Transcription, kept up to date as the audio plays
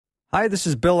Hi, this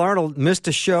is Bill Arnold. Missed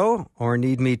a show or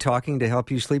need me talking to help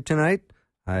you sleep tonight?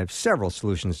 I have several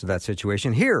solutions to that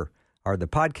situation. Here are the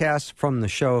podcasts from the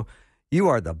show. You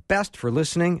are the best for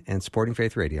listening and supporting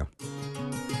Faith Radio.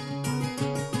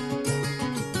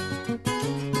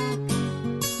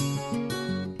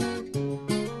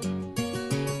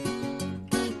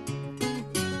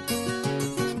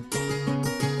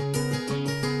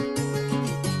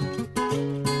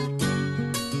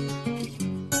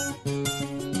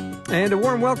 And a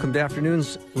warm welcome to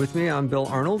Afternoons with me. I'm Bill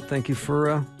Arnold. Thank you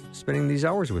for spending these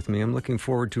hours with me. I'm looking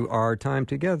forward to our time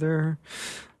together.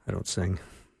 I don't sing.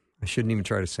 I shouldn't even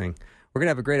try to sing. We're going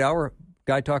to have a great hour.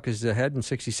 Guy Talk is ahead in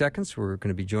 60 seconds. We're going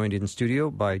to be joined in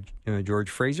studio by George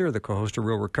Fraser, the co-host of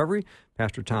Real Recovery,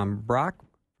 Pastor Tom Brock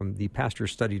from the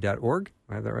pastorstudy.org.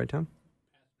 I have that right, Tom?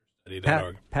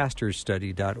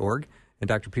 Pastorsstudy.org. And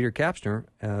Dr. Peter Kapsner.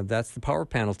 That's the power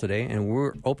panel today, and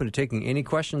we're open to taking any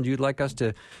questions you'd like us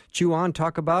to chew on,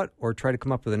 talk about, or try to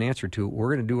come up with an answer to. We're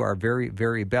going to do our very,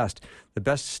 very best. The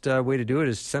best way to do it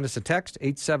is send us a text,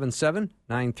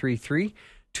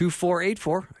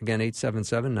 877-933-2484. Again,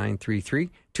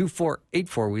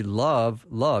 877-933-2484. We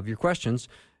love your questions,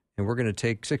 and we're going to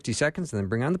take 60 seconds and then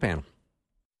bring on the panel.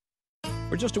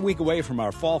 We're just a week away from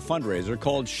our fall fundraiser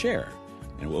called Share.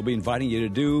 And we'll be inviting you to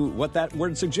do what that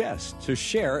word suggests, to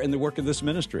share in the work of this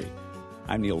ministry.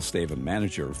 I'm Neil Stavum,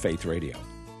 manager of Faith Radio.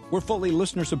 We're fully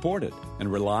listener-supported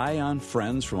and rely on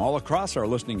friends from all across our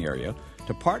listening area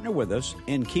to partner with us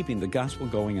in keeping the gospel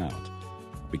going out.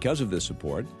 Because of this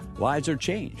support, lives are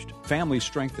changed, families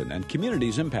strengthened, and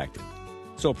communities impacted.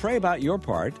 So pray about your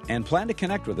part and plan to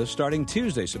connect with us starting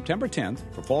Tuesday, September 10th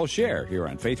for Fall Share here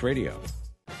on Faith Radio.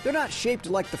 They're not shaped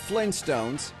like the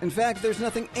Flintstones. In fact, there's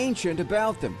nothing ancient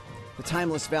about them. The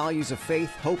timeless values of faith,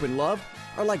 hope, and love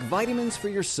are like vitamins for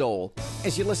your soul.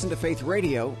 As you listen to Faith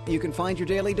Radio, you can find your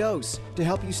daily dose to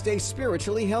help you stay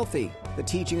spiritually healthy. The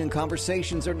teaching and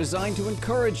conversations are designed to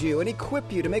encourage you and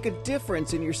equip you to make a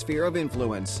difference in your sphere of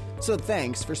influence. So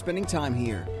thanks for spending time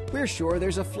here. We're sure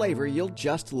there's a flavor you'll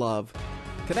just love.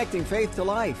 Connecting faith to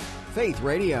life. Faith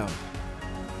Radio.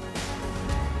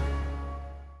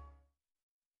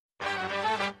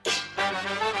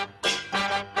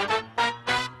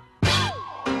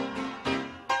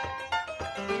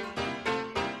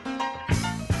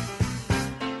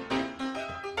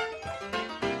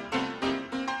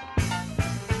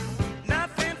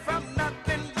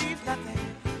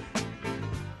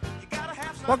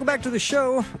 Welcome back to the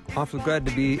show. Awfully glad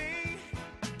to be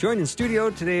joined in studio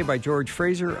today by George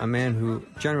Fraser, a man who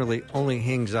generally only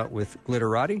hangs out with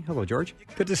glitterati. Hello, George.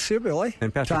 Good to see you, Billy.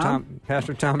 And Pastor Tom Brock.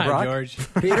 Hi, George.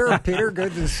 Peter,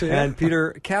 good to see you. And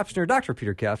Peter Kapsner, Dr.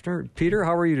 Peter Kapsner. Peter,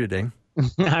 how are you today?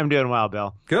 I'm doing well,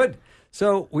 Bill. Good.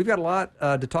 So we've got a lot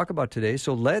to talk about today.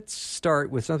 So let's start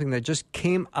with something that just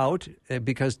came out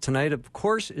because tonight, of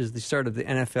course, is the start of the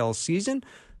NFL season.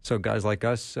 So guys like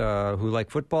us who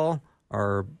like football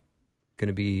are going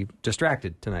to be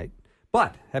distracted tonight.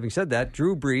 But having said that,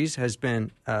 Drew Brees has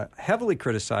been heavily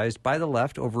criticized by the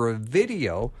left over a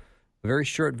video, a very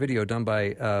short video done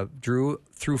by Drew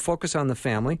through Focus on the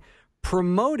Family,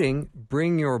 promoting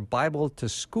Bring Your Bible to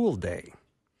School Day.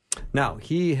 Now,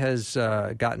 he has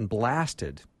gotten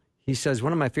blasted. He says,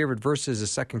 one of my favorite verses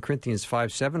is 2 Corinthians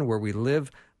 5:7, where we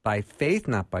live by faith,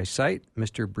 not by sight.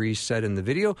 Mr. Brees said in the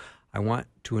video, I want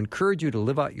to encourage you to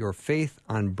live out your faith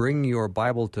on Bring Your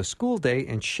Bible to School Day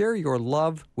and share your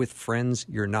love with friends.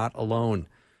 You're not alone.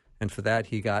 And for that,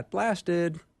 he got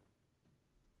blasted.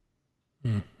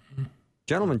 Mm-hmm.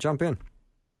 Gentlemen, jump in.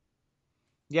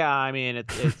 Yeah, I mean,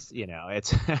 it's you know,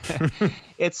 it's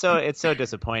it's so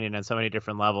disappointing on so many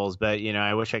different levels. But you know,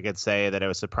 I wish I could say that it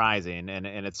was surprising, and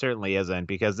it certainly isn't,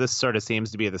 because this sort of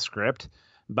seems to be the script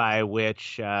by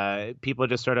which people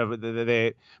just sort of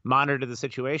they monitor the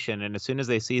situation, and as soon as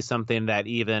they see something that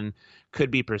even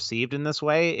could be perceived in this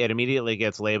way, it immediately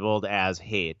gets labeled as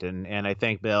hate. And I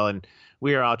think, Bill, and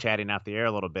we are all chatting off the air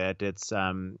a little bit, it's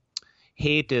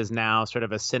hate is now sort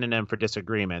of a synonym for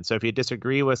disagreement. So if you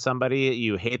disagree with somebody,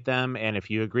 you hate them, and if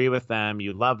you agree with them,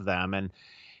 you love them. And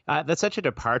that's such a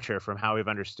departure from how we've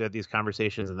understood these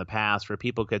conversations in the past, where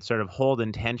people could sort of hold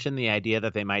in tension the idea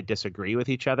that they might disagree with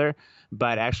each other,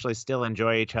 but actually still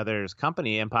enjoy each other's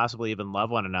company and possibly even love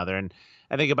one another. And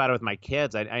I think about it with my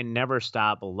kids. I never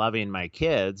stop loving my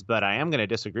kids, but I am going to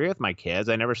disagree with my kids.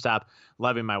 I never stop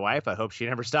loving my wife. I hope she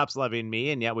never stops loving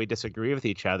me, and yet we disagree with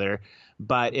each other.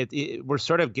 But we're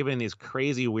sort of given these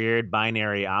crazy, weird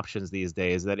binary options these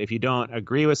days that if you don't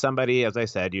agree with somebody, as I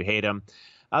said, you hate them.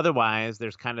 Otherwise,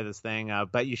 there's kind of this thing of,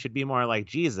 but you should be more like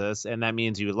Jesus, and that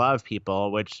means you love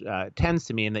people, which tends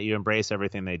to mean that you embrace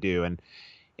everything they do. And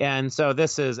And so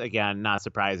this is, again, not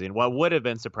surprising. What would have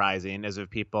been surprising is if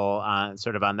people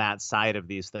sort of on that side of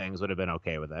these things would have been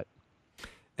okay with it.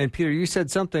 And Peter, you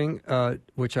said something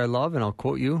which I love, and I'll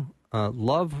quote you.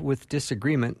 Love with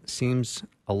disagreement seems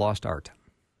a lost art.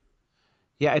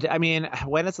 Yeah, I mean,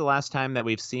 when is the last time that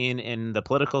we've seen in the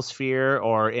political sphere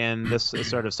or in this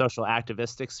sort of social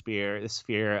activistic sphere,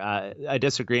 a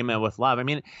disagreement with love? I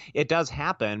mean, it does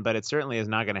happen, but it certainly is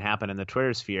not going to happen in the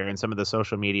Twitter sphere and some of the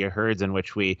social media herds in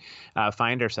which we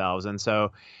find ourselves. And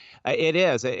so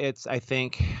it's, I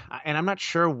think, and I'm not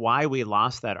sure why we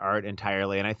lost that art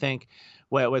entirely. And I think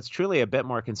what's truly a bit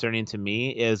more concerning to me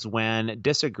is when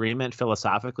disagreement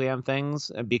philosophically on things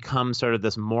becomes sort of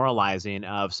this moralizing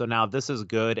of, so now this is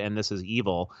good and this is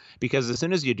evil. Because as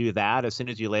soon as you do that, as soon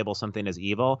as you label something as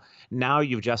evil, now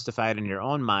you've justified in your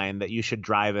own mind that you should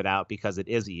drive it out because it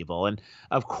is evil. And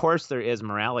of course, there is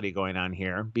morality going on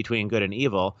here between good and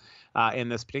evil in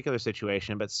this particular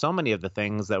situation. But so many of the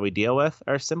things that we deal with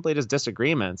are simply just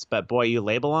disagreements. But boy, you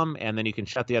label them and then you can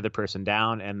shut the other person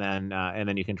down and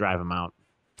then you can drive them out.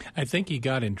 I think he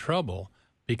got in trouble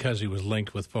because he was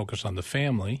linked with Focus on the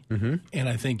Family. Mm-hmm. And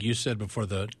I think you said before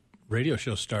the radio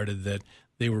show started that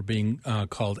they were being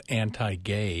called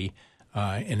anti-gay,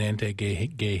 an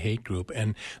anti-gay hate group.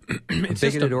 And it's a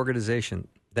bigoted organization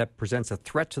that presents a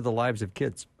threat to the lives of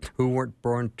kids who weren't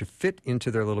born to fit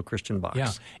into their little Christian box.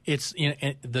 Yeah, it's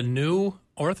the new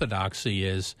orthodoxy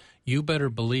is you better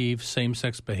believe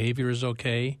same-sex behavior is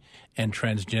okay and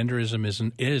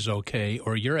transgenderism is okay,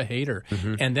 or you're a hater.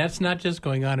 Mm-hmm. And that's not just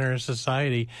going on in our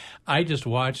society. I just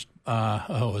watched, it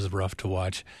was rough to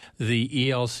watch, the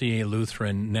ELCA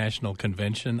Lutheran National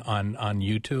Convention on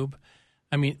YouTube.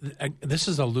 I mean, this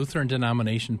is a Lutheran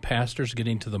denomination, pastors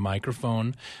getting to the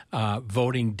microphone,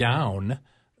 voting down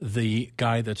the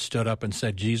guy that stood up and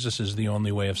said Jesus is the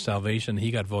only way of salvation. He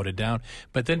got voted down.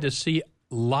 But then to see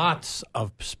lots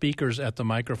of speakers at the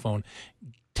microphone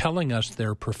telling us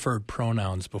their preferred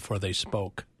pronouns before they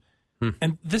spoke.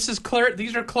 And this is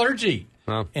these are clergy.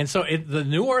 Wow. And so the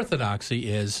new orthodoxy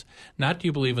is not do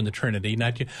you believe in the Trinity,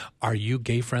 are you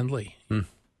gay friendly?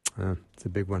 It's a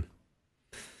big one.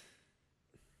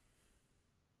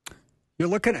 You're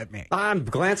looking at me. I'm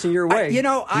glancing your way.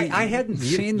 I hadn't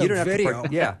seen the video.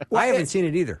 I haven't seen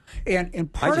it either. And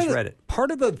I just read it.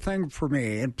 Part of the thing for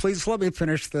me, and please let me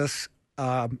finish this,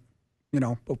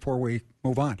 before we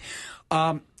move on.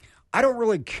 I don't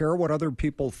really care what other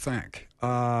people think,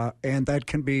 and that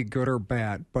can be good or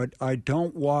bad. But I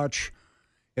don't watch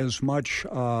as much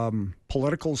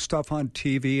political stuff on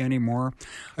TV anymore.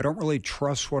 I don't really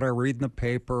trust what I read in the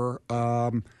paper.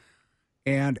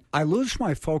 And I lose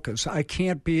my focus. I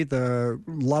can't be the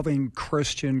loving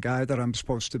Christian guy that I'm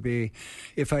supposed to be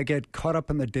if I get caught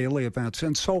up in the daily events.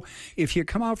 And so if you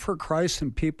come out for Christ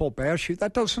and people bash you,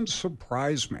 that doesn't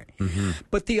surprise me. Mm-hmm.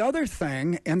 But the other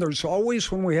thing, and there's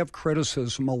always when we have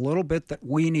criticism, a little bit that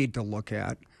we need to look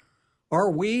at,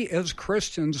 are we as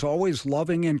Christians always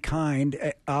loving and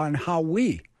kind on how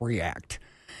we react?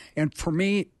 And for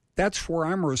me, that's where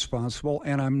I'm responsible,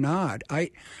 and I'm not.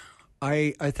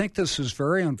 I think this is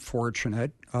very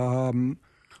unfortunate,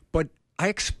 but I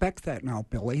expect that now,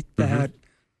 Billy. That,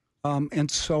 and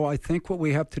so I think what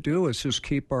we have to do is just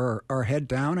keep our head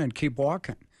down and keep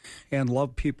walking, and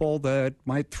love people that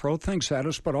might throw things at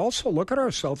us, but also look at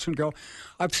ourselves and go,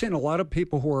 I've seen a lot of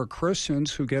people who are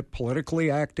Christians who get politically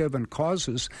active in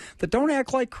causes that don't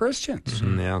act like Christians.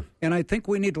 Mm-hmm. Yeah, and I think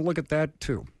we need to look at that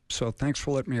too. So thanks for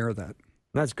letting me hear that.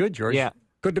 That's good, George. Yeah.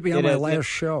 Good to be on my last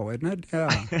show, isn't it?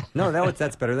 Yeah. No,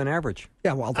 that's better than average.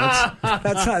 Yeah, well,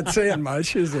 that's not saying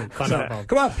much, is it? So,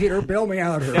 come on, Peter, bail me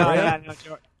out here.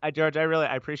 George,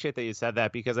 I appreciate that you said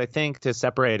that, because I think to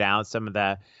separate out some of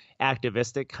the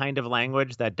activistic kind of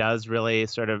language that does really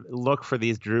sort of look for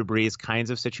these Drew Brees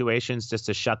kinds of situations just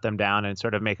to shut them down and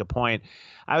sort of make a point,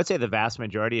 I would say the vast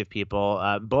majority of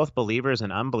people, both believers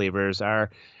and unbelievers,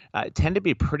 tend to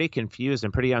be pretty confused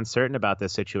and pretty uncertain about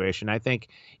this situation. I think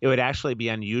it would actually be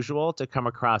unusual to come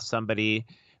across somebody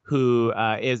who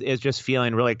is just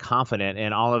feeling really confident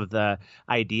in all of the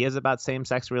ideas about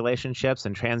same-sex relationships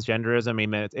and transgenderism. I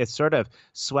mean, it's sort of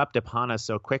swept upon us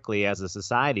so quickly as a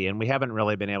society, and we haven't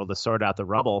really been able to sort out the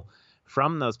rubble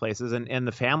from those places. And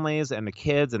the families and the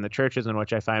kids and the churches in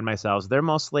which I find myself, they're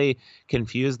mostly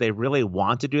confused. They really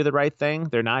want to do the right thing.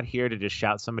 They're not here to just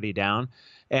shout somebody down.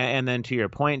 And then to your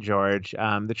point, George,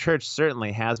 the church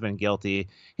certainly has been guilty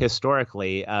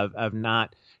historically of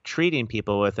not treating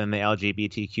people within the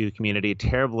LGBTQ community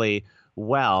terribly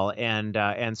well.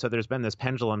 And so there's been this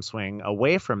pendulum swing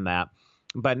away from that.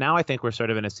 But now I think we're sort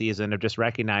of in a season of just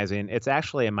recognizing it's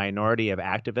actually a minority of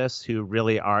activists who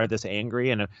really are this angry.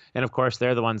 And of course,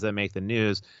 they're the ones that make the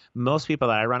news. Most people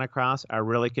that I run across are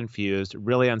really confused,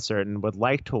 really uncertain, would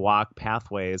like to walk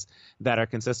pathways that are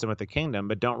consistent with the kingdom,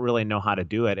 but don't really know how to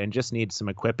do it and just need some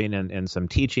equipping and some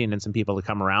teaching and some people to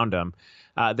come around them.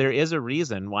 There is a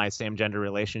reason why same-gender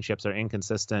relationships are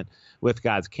inconsistent with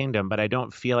God's kingdom, but I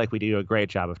don't feel like we do a great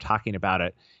job of talking about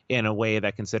it in a way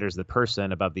that considers the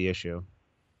person above the issue.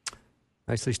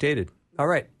 Nicely stated. All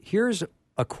right, here's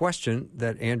a question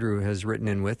that Andrew has written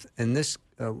in with, and this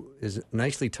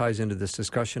nicely ties into this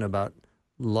discussion about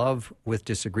love with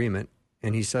disagreement.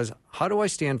 And he says, how do I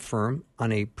stand firm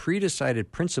on a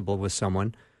pre-decided principle with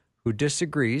someone who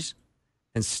disagrees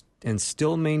and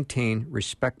still maintain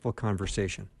respectful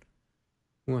conversation?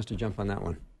 Who wants to jump on that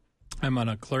one? I'm on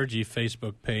a clergy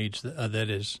Facebook page that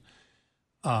is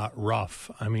rough.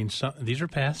 I mean, these are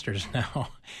pastors now,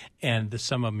 and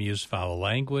some of them use foul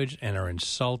language and are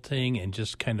insulting and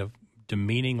just kind of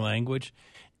demeaning language.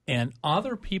 And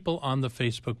other people on the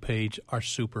Facebook page are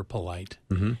super polite.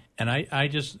 Mm-hmm. And I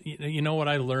just, you know what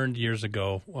I learned years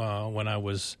ago when I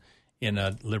was in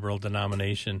a liberal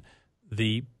denomination,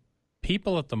 the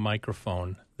people at the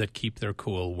microphone that keep their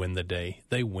cool win the day.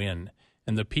 They win.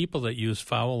 And the people that use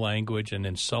foul language and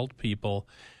insult people,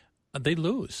 they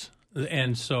lose.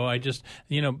 And so I just,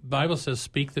 Bible says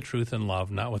speak the truth in love,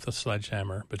 not with a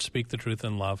sledgehammer, but speak the truth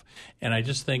in love. And I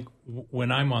just think when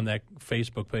I'm on that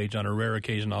Facebook page, on a rare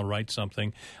occasion, I'll write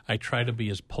something. I try to be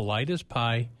as polite as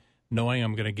pie, knowing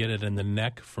I'm going to get it in the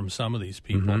neck from some of these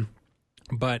people.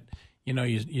 Mm-hmm. But,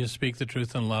 you speak the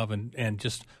truth in love and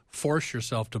just force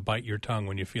yourself to bite your tongue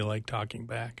when you feel like talking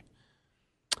back.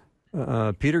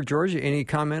 Peter, George, any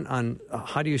comment on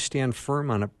how do you stand firm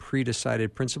on a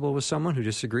pre-decided principle with someone who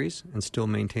disagrees and still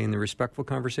maintain the respectful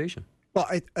conversation? Well,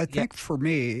 I think for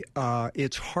me,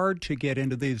 it's hard to get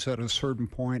into these at a certain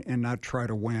point and not try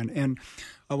to win. And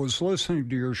I was listening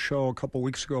to your show a couple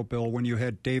weeks ago, Bill, when you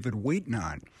had David Wheaton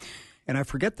on. And I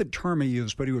forget the term he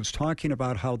used, but he was talking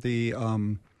about how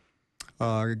the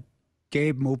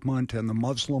gay movement and the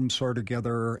Muslims are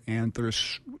together, and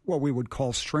there's what we would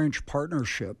call strange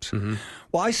partnerships. Mm-hmm.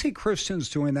 Well, I see Christians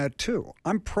doing that too.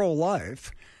 I'm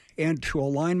pro-life, and to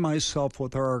align myself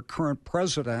with our current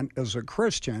president as a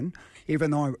Christian,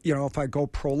 even though, if I go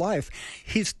pro-life,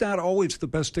 he's not always the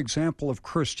best example of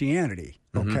Christianity,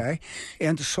 okay? Mm-hmm.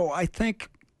 And so I think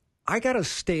I got to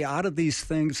stay out of these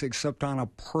things except on a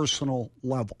personal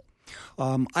level.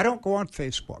 I don't go on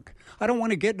Facebook. I don't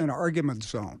want to get in an argument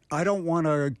zone. I don't want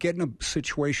to get in a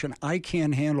situation I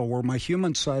can't handle where my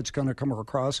human side's going to come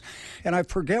across, and I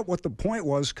forget what the point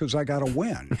was because I got to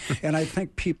win. And I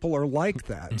think people are like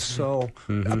that. So,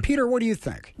 Peter, what do you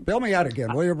think? Bail me out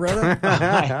again, will you, brother?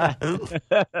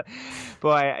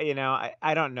 Boy,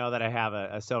 I don't know that I have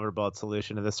a silver bullet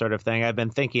solution to this sort of thing. I've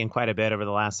been thinking quite a bit over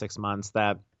the last 6 months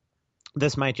that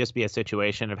this might just be a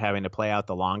situation of having to play out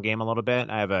the long game a little bit.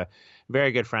 I have a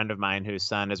very good friend of mine whose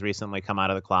son has recently come out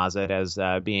of the closet as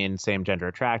being same-gender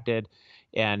attracted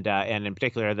and in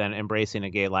particular then embracing a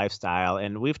gay lifestyle.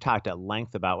 And we've talked at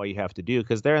length about what you have to do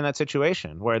because they're in that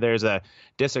situation where there's a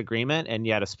disagreement, and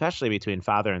yet especially between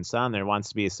father and son, there wants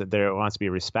to be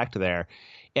respect there.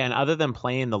 And other than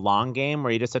playing the long game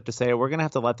where you just have to say, we're going to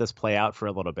have to let this play out for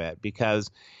a little bit, because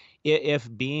if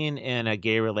being in a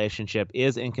gay relationship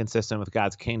is inconsistent with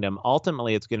God's kingdom,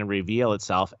 ultimately it's going to reveal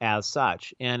itself as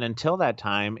such. And until that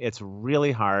time, it's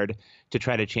really hard to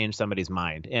try to change somebody's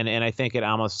mind. And I think it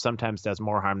almost sometimes does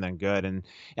more harm than good. And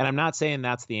I'm not saying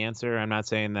that's the answer. I'm not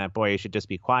saying that, boy, you should just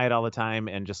be quiet all the time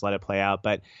and just let it play out.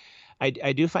 But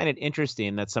I do find it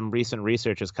interesting that some recent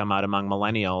research has come out among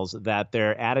millennials that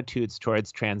their attitudes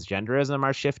towards transgenderism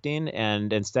are shifting,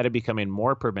 and instead of becoming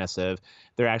more permissive,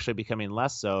 they're actually becoming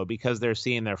less so because they're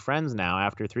seeing their friends now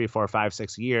after 3, 4, 5,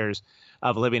 6 years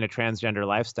of living a transgender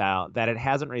lifestyle that it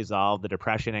hasn't resolved the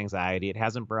depression, anxiety, it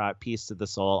hasn't brought peace to the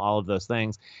soul, all of those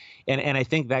things. And I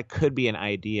think that could be an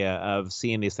idea of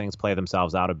seeing these things play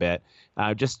themselves out a bit,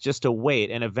 just to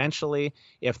wait. And eventually,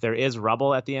 if there is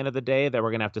rubble at the end of the day that we're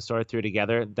going to have to sort through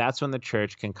together, that's when the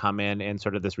church can come in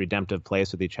sort of this redemptive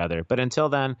place with each other. But until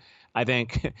then, I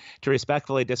think to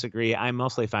respectfully disagree, I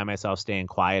mostly find myself staying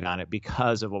quiet on it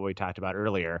because of what we talked about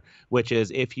earlier, which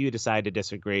is if you decide to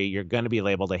disagree, you're going to be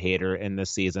labeled a hater in this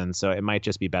season. So it might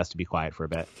just be best to be quiet for a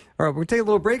bit. All right, we're going to take a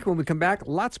little break. When we come back,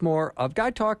 lots more of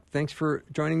Guy Talk. Thanks for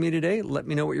joining me today. Let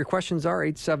me know what your questions are.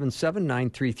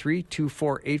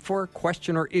 877-933-2484.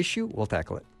 Question or issue, we'll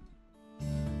tackle it.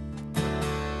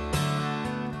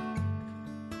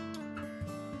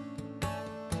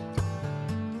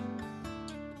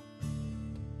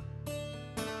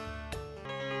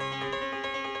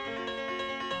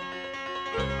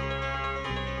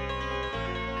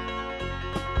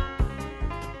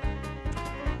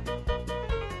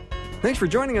 Thanks for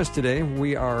joining us today.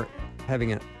 We are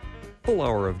having a full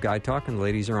hour of Guy Talk, and the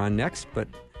ladies are on next. But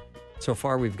so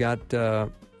far, we've got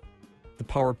the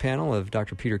power panel of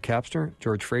Dr. Peter Kapsner,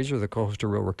 George Fraser, the co-host of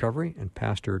Real Recovery, and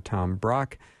Pastor Tom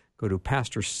Brock. Go to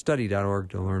pastorstudy.org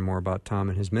to learn more about Tom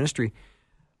and his ministry.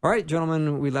 All right,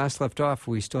 gentlemen, we last left off.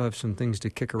 We still have some things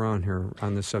to kick around here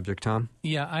on this subject, Tom.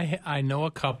 Yeah, I know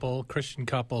a couple, Christian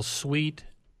couple, sweet,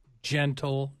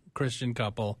 gentle Christian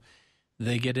couple.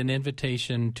 They get an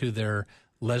invitation to their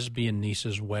lesbian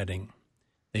niece's wedding.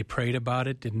 They prayed about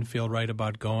it, didn't feel right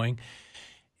about going.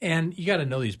 And you got to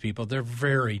know these people. They're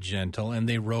very gentle, and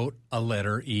they wrote a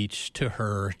letter each to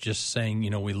her just saying,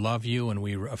 we love you and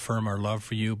we affirm our love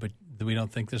for you, but we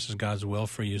don't think this is God's will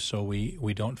for you, so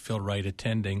we don't feel right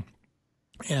attending.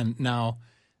 And now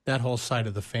that whole side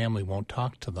of the family won't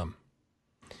talk to them.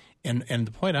 And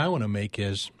the point I want to make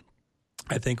is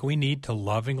I think we need to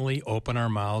lovingly open our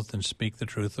mouths and speak the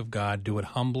truth of God, do it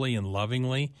humbly and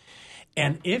lovingly.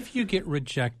 And if you get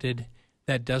rejected,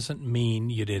 that doesn't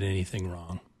mean you did anything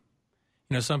wrong.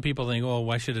 Some people think, oh,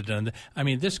 why should have done that? I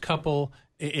mean, this couple,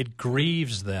 it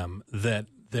grieves them that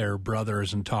their brother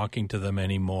isn't talking to them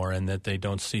anymore and that they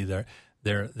don't see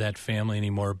that family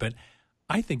anymore. But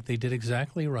I think they did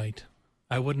exactly right.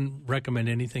 I wouldn't recommend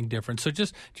anything different. So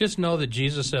just know that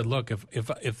Jesus said, look,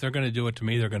 if they're going to do it to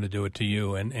me, they're going to do it to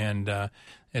you. And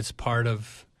it's part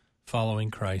of following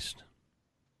Christ.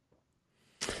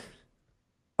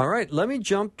 All right, let me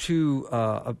jump to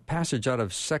a passage out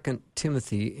of 2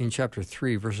 Timothy in chapter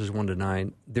 3, verses 1 to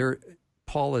 9. There,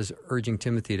 Paul is urging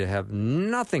Timothy to have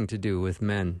nothing to do with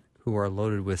men who are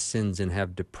loaded with sins and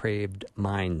have depraved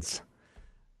minds.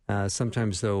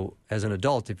 Sometimes, though, as an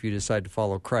adult, if you decide to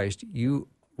follow Christ, you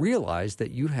realize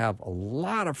that you have a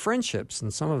lot of friendships,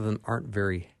 and some of them aren't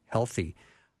very healthy.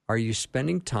 Are you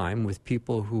spending time with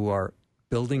people who are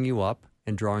building you up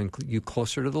and drawing you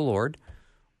closer to the Lord?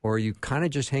 Or are you kind of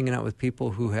just hanging out with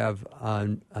people who have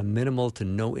a minimal to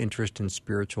no interest in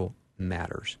spiritual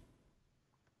matters?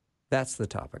 That's the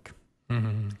topic.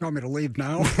 Mm-hmm. You want me to leave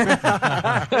now?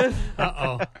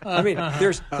 Uh-oh. I mean,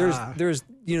 there's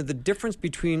the difference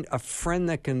between a friend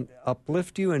that can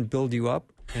uplift you and build you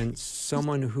up and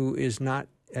someone who is not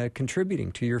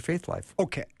contributing to your faith life.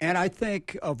 Okay, and I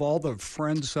think of all the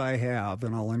friends I have,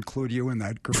 and I'll include you in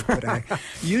that group today,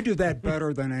 you do that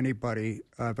better than anybody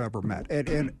I've ever met.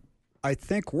 And I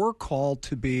think we're called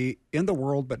to be in the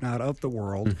world but not of the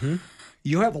world. Mm-hmm.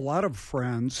 You have a lot of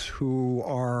friends who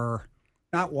are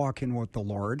not walking with the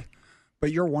Lord,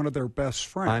 but you're one of their best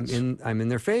friends. I'm in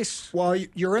their face. Well,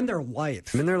 you're in their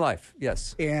life. I'm in their life,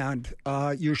 yes. And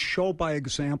you show by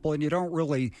example, and you don't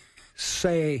really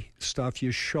say stuff,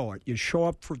 you show it. You show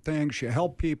up for things, you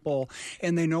help people,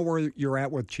 and they know where you're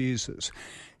at with Jesus.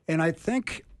 And I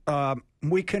think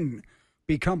we can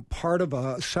become part of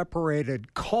a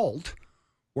separated cult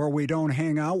where we don't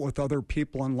hang out with other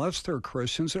people unless they're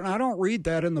Christians. And I don't read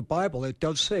that in the Bible. It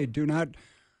does say, do not,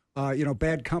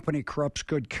 bad company corrupts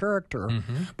good character.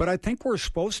 Mm-hmm. But I think we're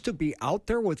supposed to be out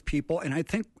there with people, and I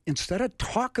think instead of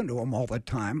talking to them all the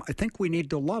time, I think we need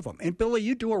to love them. And, Billy,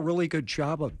 you do a really good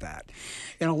job of that.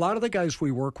 And a lot of the guys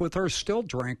we work with are still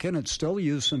drinking and still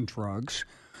using drugs.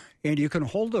 And you can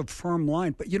hold a firm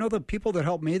line. But, the people that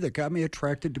helped me, that got me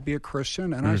attracted to be a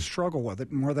Christian, and I struggle with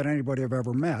it more than anybody I've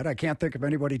ever met. I can't think of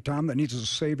anybody, Tom, that needs a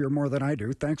Savior more than I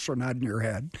do. Thanks for nodding your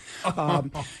head.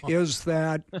 Is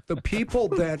that the people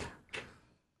that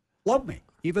love me,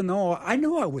 even though I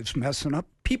knew I was messing up,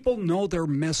 people know they're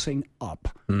messing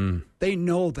up. Mm. They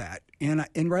know that. And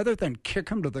rather than kick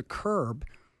them to the curb,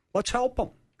 let's help them.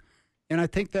 And I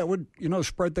think that would,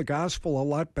 spread the gospel a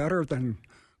lot better than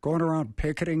going around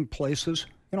picketing places.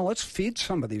 Let's feed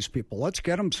some of these people. Let's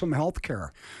get them some health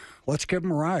care. Let's give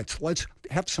them rights. Let's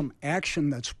have some action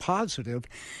that's positive.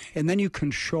 And then you can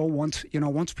show once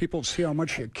people see how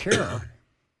much you care,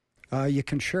 you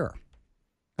can share.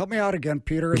 Help me out again,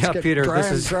 Peter. It's Peter,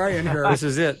 dry in here. This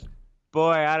is it.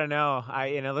 Boy, I don't know.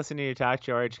 Listening to you talk,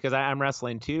 George, because I'm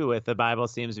wrestling too with the Bible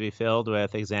seems to be filled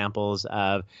with examples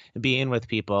of being with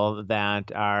people that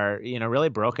are, really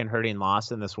broken, hurting,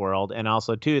 lost in this world. And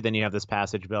also too, then you have this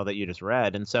passage, Bill, that you just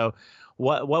read. And so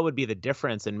what would be the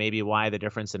difference, and maybe why the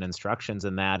difference in instructions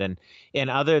in that? And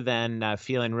other than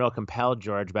feeling real compelled,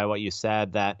 George, by what you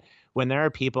said, that when there are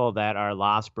people that are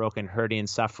lost, broken, hurting,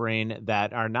 suffering,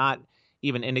 that are not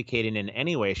even indicating in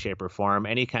any way, shape, or form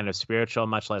any kind of spiritual,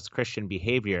 much less Christian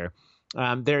behavior,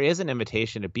 there is an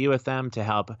invitation to be with them, to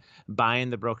help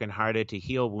bind the brokenhearted, to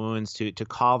heal wounds, to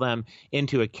call them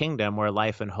into a kingdom where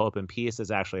life and hope and peace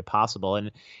is actually possible.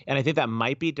 And I think that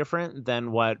might be different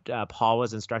than what Paul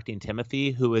was instructing Timothy,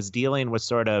 who was dealing with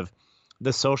sort of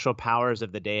the social powers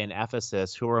of the day in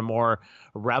Ephesus who were more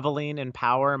reveling in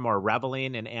power, more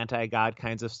reveling in anti-God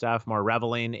kinds of stuff, more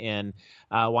reveling in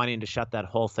wanting to shut that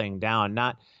whole thing down.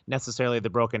 Not necessarily the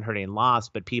broken, hurting,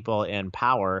 lost, but people in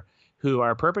power who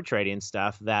are perpetrating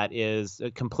stuff that is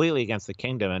completely against the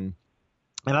kingdom. And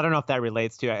I don't know if that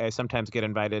relates to, I sometimes get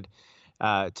invited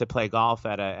to play golf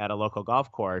at a local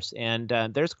golf course, and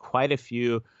there's quite a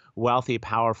few wealthy,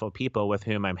 powerful people with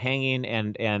whom I'm hanging,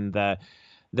 and the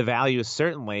values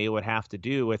certainly would have to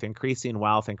do with increasing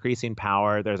wealth, increasing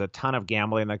power. There's a ton of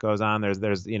gambling that goes on. There's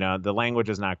the language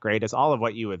is not great. It's all of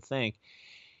what you would think.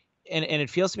 And it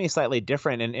feels to me slightly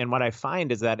different. And what I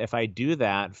find is that if I do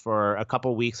that for a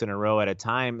couple weeks in a row at a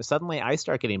time, suddenly I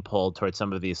start getting pulled towards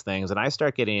some of these things, and I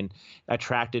start getting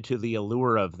attracted to the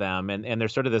allure of them. And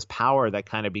there's sort of this power that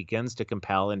kind of begins to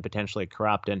compel and potentially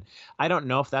corrupt. And I don't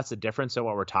know if that's a difference in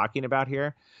what we're talking about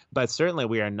here, but certainly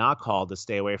we are not called to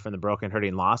stay away from the broken,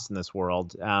 hurting, lost in this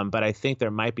world. But I think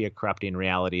there might be a corrupting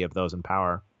reality of those in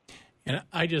power. And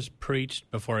I just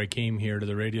preached before I came here to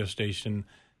the radio station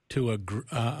to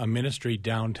a ministry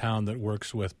downtown that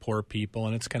works with poor people,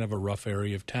 and it's kind of a rough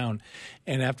area of town.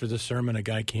 And after the sermon, a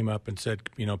guy came up and said,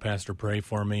 Pastor, pray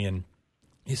for me. And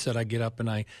he said, I get up and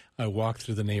I walk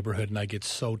through the neighborhood and I get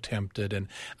so tempted. And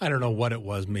I don't know what it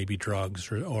was, maybe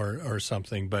drugs or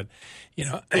something. But,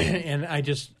 and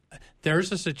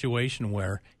there's a situation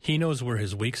where he knows where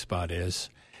his weak spot is.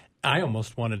 I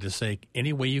almost wanted to say,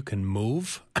 any way you can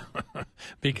move,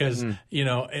 because,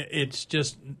 it's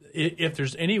just, if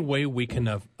there's any way we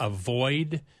can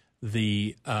avoid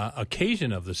the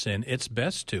occasion of the sin, it's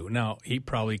best to. Now, he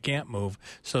probably can't move.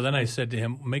 So then I said to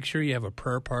him, make sure you have a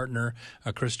prayer partner,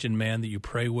 a Christian man that you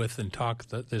pray with and talk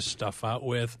this stuff out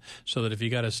with, so that if you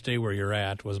got to stay where you're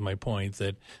at, was my point,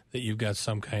 that you've got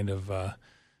some kind of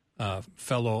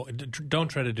fellow. Don't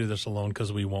try to do this alone,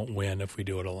 because we won't win if we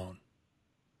do it alone.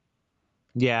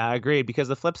 Yeah, I agree. Because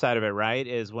the flip side of it, right,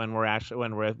 is when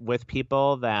we're with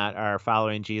people that are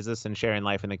following Jesus and sharing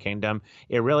life in the kingdom,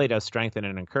 it really does strengthen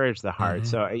and encourage the heart.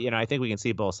 Mm-hmm. So, I think we can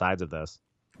see both sides of this.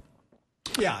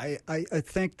 Yeah, I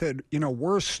think that,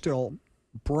 we're still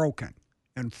broken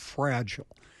and fragile.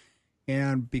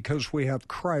 And because we have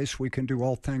Christ, we can do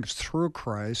all things through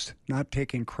Christ, not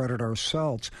taking credit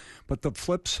ourselves. But the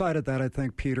flip side of that, I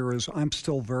think, Peter, is I'm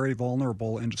still very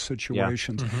vulnerable in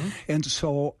situations. Yeah. Mm-hmm. And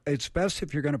so it's best,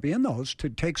 if you're going to be in those, to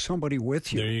take somebody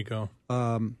with you. There you go.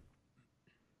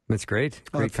 That's great.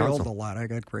 Great counsel. I failed a lot. I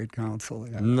got great counsel.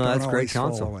 Yeah. No, that's great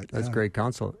counsel. That's great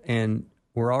counsel. And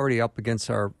we're already up against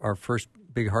our first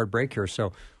big hard break here.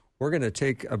 So we're going to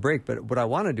take a break. But what I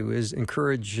want to do is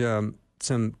encourage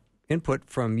some input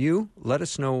from you. Let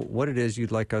us know what it is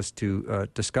you'd like us to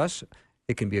discuss.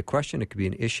 It can be a question. It could be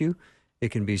an issue.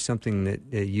 It can be something that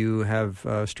you have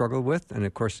struggled with. And,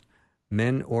 of course,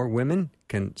 men or women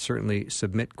can certainly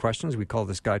submit questions. We call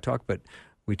this Guy Talk, but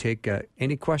we take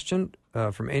any question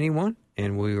from anyone,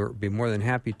 and we will be more than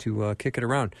happy to kick it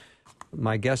around.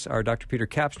 My guests are Dr. Peter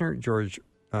Kapsner, George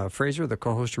Fraser, the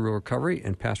co-host of Real Recovery,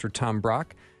 and Pastor Tom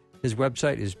Brock. His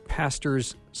website is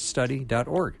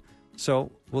pastorsstudy.org.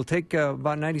 So we'll take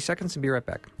about 90 seconds and be right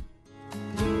back.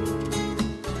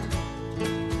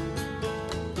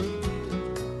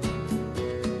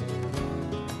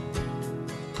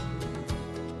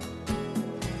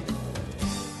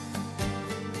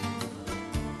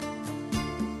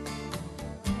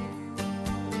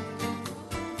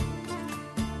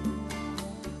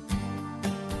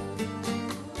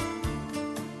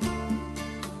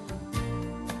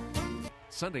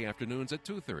 Sunday afternoons at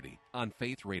 2:30 on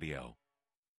Faith Radio.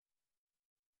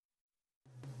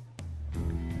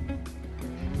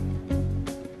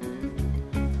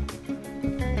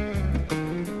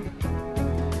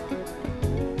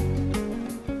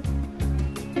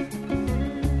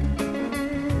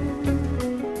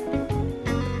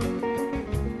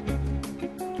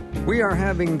 We are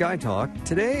having Guy Talk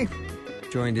today.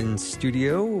 Joined in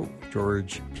studio,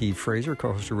 George P. Fraser,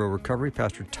 co-host of Real Recovery,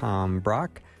 Pastor Tom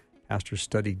Brock,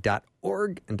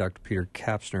 pastorsstudy.org, and Dr. Peter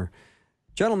Kapsner.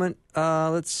 Gentlemen,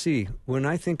 let's see. When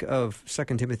I think of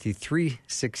 2 Timothy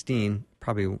 3:16,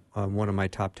 probably one of my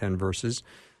top 10 verses,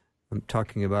 I'm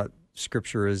talking about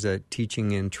Scripture as a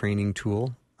teaching and training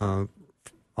tool,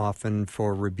 often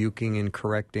for rebuking and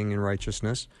correcting in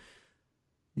righteousness.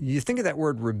 You think of that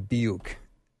word rebuke.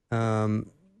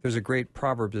 There's a great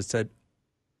proverb that said,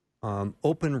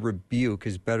 open rebuke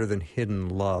is better than hidden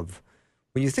love.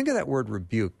 When you think of that word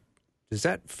rebuke, does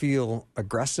that feel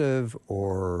aggressive,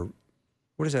 or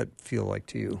what does that feel like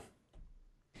to you?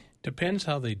 Depends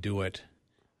how they do it.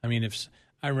 I mean,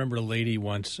 I remember a lady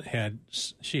once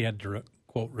she had to,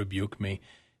 quote, rebuke me.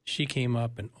 She came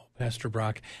up and Pastor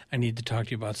Brock, I need to talk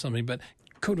to you about something, but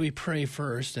could we pray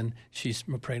first? And she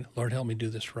prayed, Lord, help me do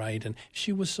this right. And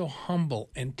she was so humble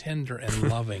and tender and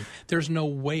loving. There's no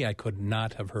way I could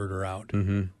not have heard her out.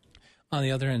 Mm-hmm. On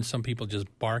the other hand, some people just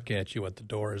bark at you at the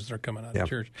door as they're coming out of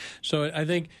church. So I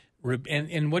think,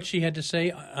 and what she had to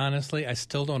say, honestly, I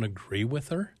still don't agree with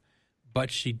her,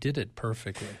 but she did it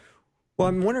perfectly. Well,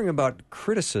 I'm wondering about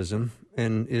criticism,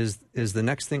 and is the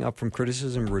next thing up from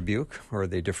criticism rebuke, or are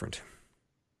they different?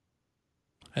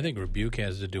 I think rebuke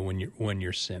has to do when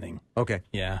you're sinning. Okay.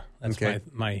 Yeah, that's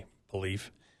my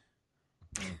belief.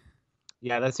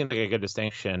 Yeah, that seems like a good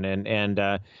distinction,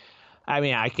 and I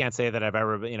mean, I can't say that I've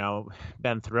ever,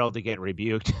 been thrilled to get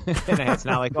rebuked. And it's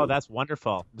not like, oh, that's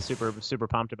wonderful. Super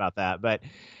pumped about that. But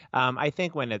I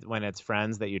think when it's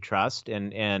friends that you trust,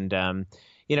 and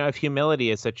if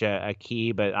humility is such a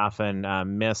key but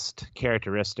often missed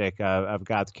characteristic of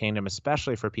God's kingdom,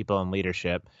 especially for people in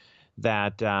leadership,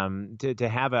 that to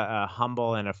have a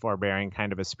humble and a forbearing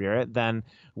kind of a spirit, then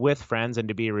with friends and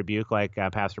to be rebuked, like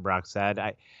Pastor Brock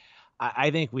said,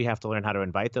 I think we have to learn how to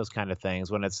invite those kind of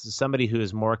things when it's somebody who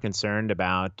is more concerned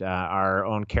about our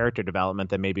own character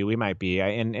development than maybe we might be.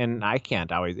 And I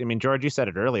can't always. I mean, George, you said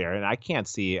it earlier, and I can't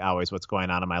see always what's going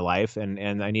on in my life,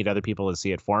 and I need other people to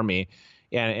see it for me.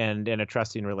 And in a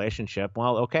trusting relationship,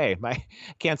 well, okay, I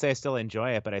can't say I still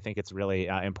enjoy it, but I think it's really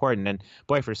important. And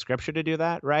boy, for Scripture to do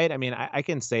that, right? I mean, I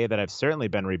can say that I've certainly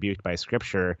been rebuked by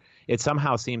Scripture. It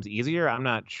somehow seems easier. I'm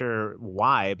not sure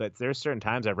why, but there's certain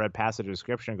times I've read passages of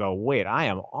Scripture and go, wait, I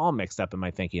am all mixed up in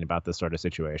my thinking about this sort of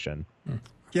situation.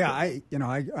 Yeah, I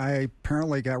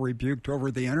apparently got rebuked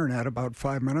over the internet about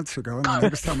 5 minutes ago, and the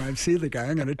next time I see the guy,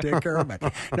 I'm going to take care of it.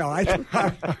 No, I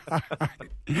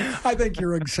think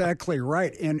you're exactly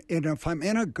right. And if I'm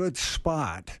in a good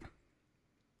spot,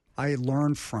 I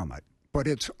learn from it. But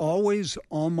it's always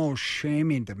almost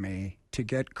shaming to me to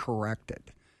get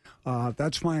corrected.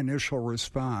 That's my initial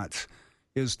response,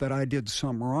 is that I did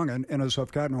something wrong. And as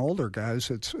I've gotten older, guys,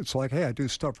 it's like, hey, I do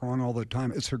stuff wrong all the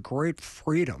time. It's a great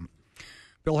freedom.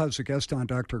 Bill has a guest on,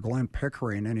 Dr. Glenn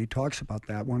Pickering, and he talks about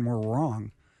that. When we're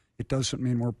wrong, it doesn't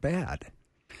mean we're bad.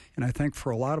 And I think for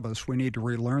a lot of us, we need to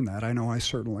relearn that. I know I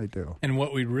certainly do. And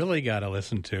what we really got to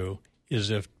listen to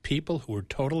is if people who are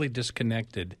totally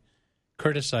disconnected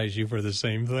criticize you for the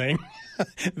same thing,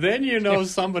 then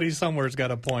somebody somewhere's got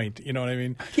a point. You know what I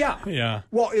mean? Yeah. Yeah.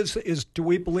 Well, do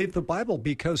we believe the Bible?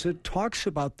 Because it talks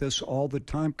about this all the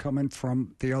time coming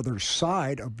from the other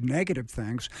side of negative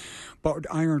things. But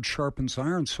iron sharpens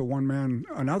iron, so one man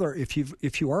another.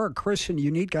 If you are a Christian, you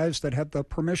need guys that have the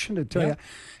permission to tell you,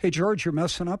 hey, George, you're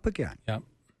messing up again. Yeah.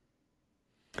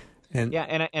 And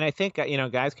I think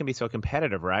guys can be so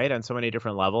competitive, right, on so many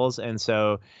different levels, and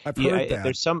so I've heard that.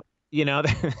 There's some.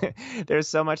 There's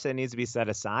so much that needs to be set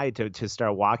aside to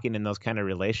start walking in those kind of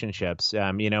relationships.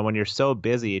 When you're so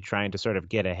busy trying to sort of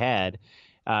get ahead,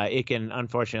 it can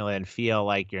unfortunately then feel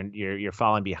like you're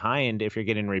falling behind if you're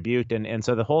getting rebuked. And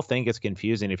so the whole thing gets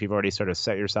confusing if you've already sort of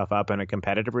set yourself up in a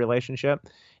competitive relationship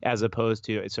as opposed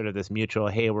to sort of this mutual,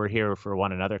 hey, we're here for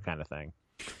one another kind of thing.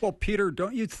 Well, Peter,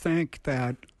 don't you think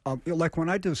that, like when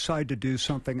I decide to do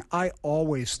something, I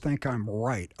always think I'm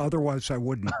right. Otherwise, I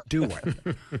wouldn't do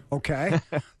it. Okay?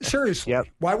 Seriously. Yep.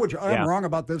 Why would you? I'm wrong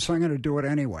about this. I'm going to do it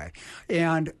anyway.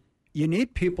 And you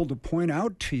need people to point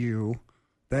out to you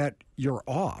that you're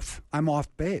off. I'm off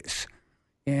base.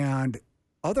 And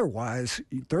otherwise,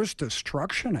 there's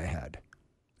destruction ahead.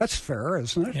 That's fair,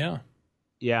 isn't it? Yeah.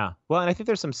 Yeah. Well, and I think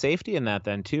there's some safety in that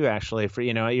then too, actually, for,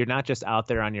 you're not just out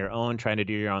there on your own trying to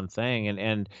do your own thing.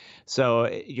 And so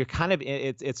you're kind of,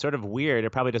 it's sort of weird. It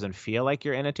probably doesn't feel like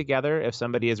you're in it together if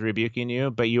somebody is rebuking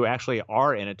you, but you actually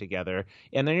are in it together.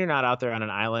 And then you're not out there on an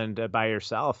island by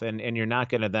yourself, and you're not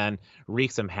going to then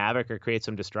wreak some havoc or create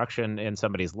some destruction in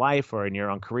somebody's life or in your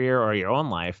own career or your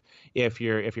own life if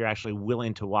you're actually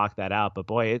willing to walk that out. But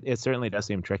boy, it certainly does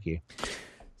seem tricky.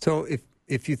 So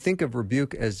if you think of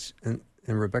rebuke as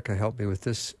and Rebecca helped me with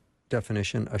this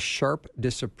definition, a sharp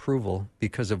disapproval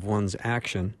because of one's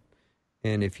action.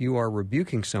 And if you are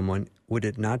rebuking someone, would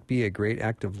it not be a great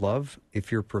act of love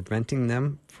if you're preventing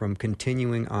them from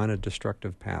continuing on a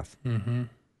destructive path? Mm-hmm.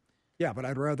 Yeah, but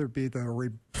I'd rather be the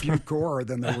rebuker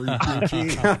than the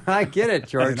rebukee. I get it,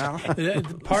 George.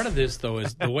 Part of this, though,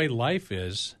 is the way life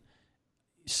is.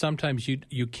 Sometimes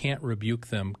you can't rebuke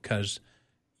them because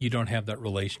you don't have that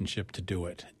relationship to do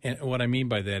it. And what I mean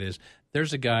by that is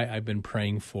there's a guy I've been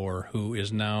praying for who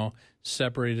is now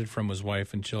separated from his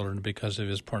wife and children because of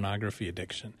his pornography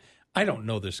addiction. I don't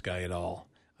know this guy at all.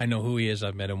 I know who he is.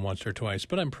 I've met him once or twice,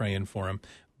 but I'm praying for him.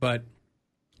 But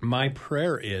my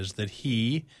prayer is that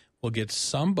he will get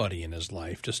somebody in his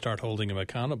life to start holding him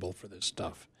accountable for this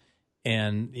stuff.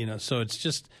 And, so it's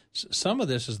just some of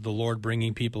this is the Lord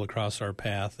bringing people across our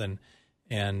path and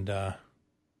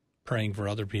praying for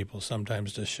other people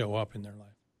sometimes to show up in their life.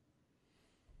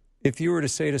 If you were to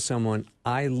say to someone,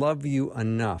 I love you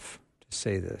enough to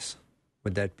say this,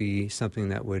 would that be something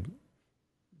that would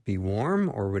be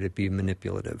warm or would it be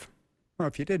manipulative? Well,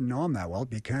 if you didn't know him that well, it'd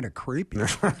be kind of creepy.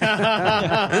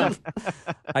 I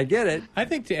get it. I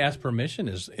think to ask permission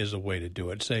is a way to do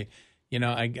it. Say,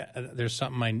 there's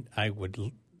something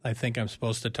I think I'm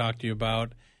supposed to talk to you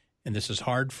about, and this is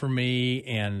hard for me,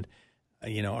 and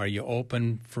are you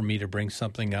open for me to bring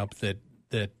something up that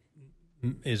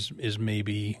is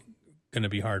maybe going to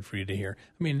be hard for you to hear?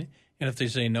 I mean, and if they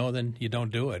say no, then you don't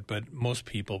do it. But most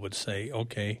people would say,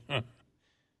 okay,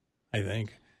 I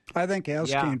think. I think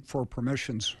asking for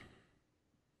permission's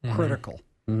critical.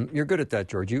 Mm-hmm. You're good at that,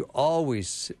 George. You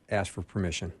always ask for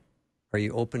permission. Are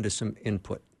you open to some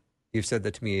input? You've said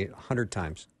that to me 100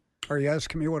 times. Are you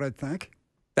asking me what I think?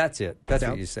 That's it. That's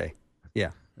what you say.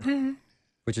 Yeah.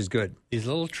 Which is good. These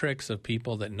little tricks of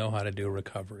people that know how to do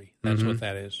recovery. That's what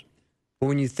that is. But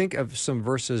when you think of some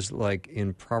verses like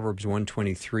in Proverbs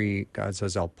 123, God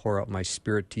says, I'll pour out my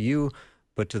spirit to you,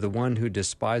 but to the one who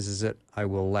despises it, I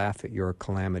will laugh at your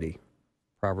calamity.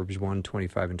 Proverbs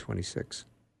 1:25 and 26.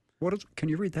 Can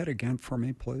you read that again for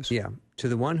me, please? Yeah. To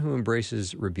the one who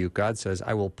embraces rebuke, God says,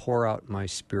 I will pour out my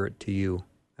spirit to you.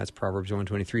 That's Proverbs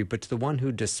 1:23. But to the one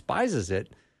who despises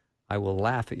it, I will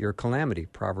laugh at your calamity.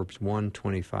 Proverbs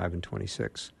 1:25 and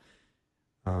 26.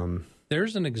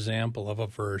 There's an example of a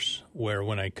verse where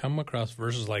when I come across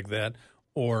verses like that,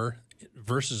 or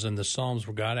verses in the Psalms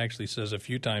where God actually says a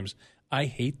few times, I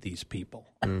hate these people.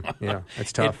 Yeah,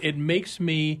 that's tough. It makes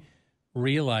me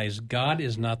realize God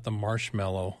is not the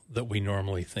marshmallow that we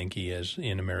normally think he is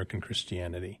in American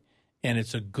Christianity. And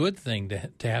it's a good thing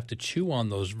to have to chew on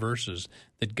those verses,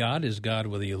 that God is God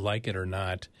whether you like it or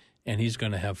not, and he's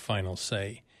going to have final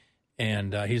say.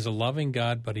 And he's a loving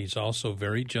God, but he's also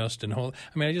very just and holy.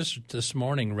 I mean, I just this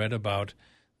morning read about,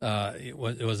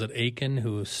 was it Achan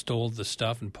who stole the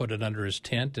stuff and put it under his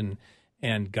tent,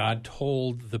 and God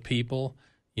told the people,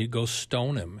 you go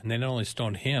stone him. And they not only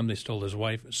stoned him, they stoned his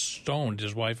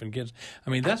wife and kids. I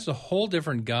mean, that's a whole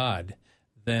different God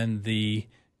than the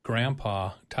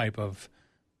grandpa type of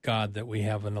God that we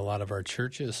have in a lot of our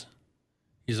churches.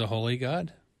 He's a holy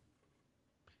God.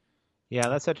 Yeah,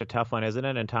 that's such a tough one, isn't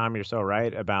it? And Tom, you're so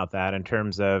right about that in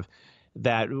terms of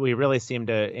that we really seem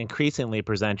to increasingly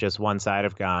present just one side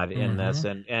of God in this.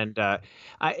 And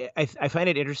I find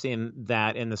it interesting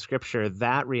that in the scripture,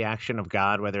 that reaction of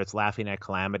God, whether it's laughing at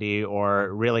calamity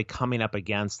or really coming up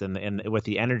against and with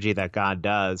the energy that God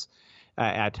does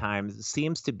at times,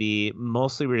 seems to be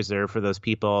mostly reserved for those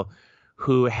people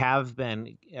who have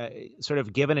been sort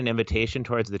of given an invitation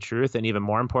towards the truth, and even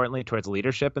more importantly, towards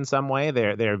leadership in some way.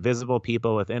 They're visible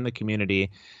people within the community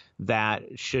that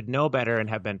should know better and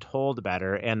have been told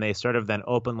better, and they sort of then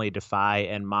openly defy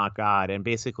and mock God and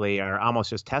basically are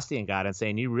almost just testing God and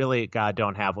saying, you really, God,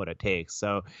 don't have what it takes.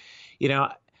 So,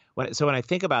 when I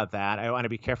think about that, I want to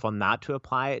be careful not to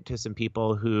apply it to some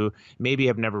people who maybe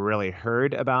have never really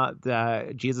heard about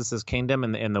Jesus's kingdom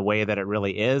in the way that it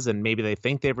really is, and maybe they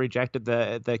think they've rejected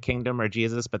the kingdom or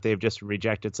Jesus, but they've just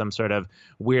rejected some sort of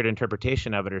weird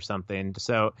interpretation of it or something.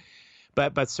 So,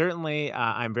 but certainly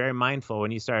I'm very mindful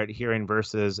when you start hearing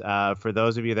verses. For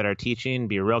those of you that are teaching,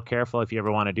 be real careful if you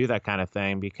ever want to do that kind of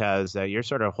thing, because you're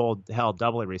sort of held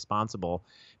doubly responsible,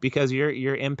 because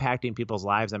you're impacting people's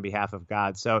lives on behalf of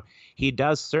God. So he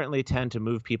does certainly tend to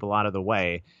move people out of the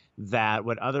way that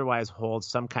would otherwise hold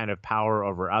some kind of power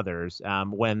over others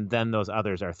when then those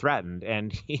others are threatened.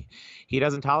 And he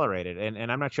doesn't tolerate it.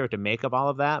 And I'm not sure what to make of all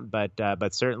of that,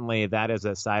 but certainly that is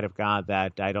a side of God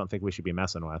that I don't think we should be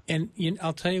messing with. And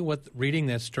I'll tell you what reading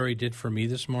that story did for me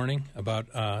this morning about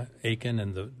Achan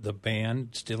and the band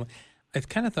stealing. I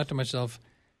kind of thought to myself,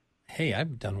 hey,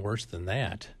 I've done worse than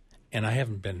that. And I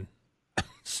haven't been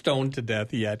stoned to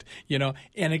death yet, and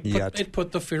it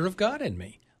put the fear of God in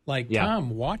me. Like,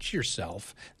 Tom, watch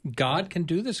yourself. God can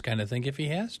do this kind of thing if he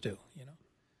has to,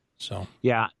 So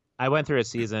yeah, I went through a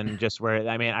season just where,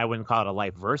 I wouldn't call it a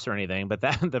life verse or anything, but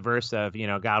the verse of,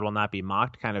 God will not be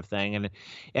mocked kind of thing.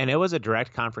 And it was a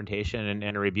direct confrontation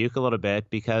and a rebuke a little bit,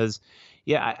 because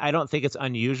I don't think it's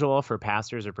unusual for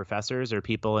pastors or professors or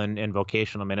people in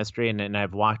vocational ministry, and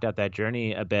I've walked out that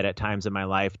journey a bit at times in my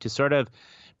life, to sort of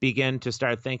begin to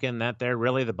start thinking that they're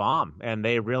really the bomb, and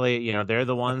they really, they're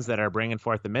the ones that are bringing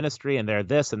forth the ministry, and they're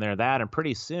this and they're that, and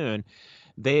pretty soon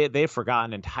they've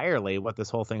forgotten entirely what this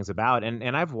whole thing's about.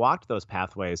 And I've walked those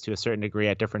pathways to a certain degree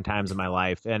at different times in my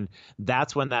life. And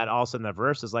that's when that all of a sudden the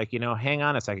verse is like, hang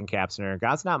on a second, Capsner.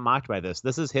 God's not mocked by this.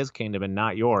 This is his kingdom and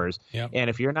not yours. Yep. And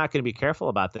if you're not going to be careful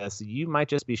about this, you might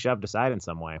just be shoved aside in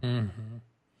some way.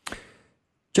 Mm-hmm.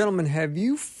 Gentlemen, have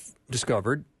you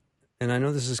discovered, and I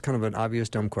know this is kind of an obvious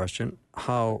dumb question,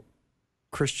 how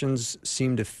Christians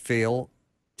seem to fail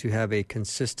to have a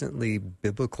consistently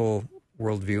biblical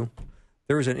worldview?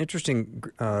 There was an interesting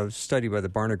study by the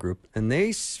Barna Group, and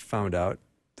they found out,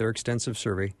 their extensive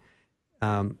survey,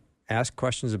 asked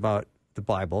questions about the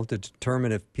Bible to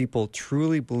determine if people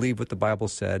truly believe what the Bible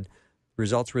said. The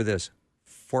results were this: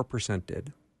 4%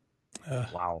 did.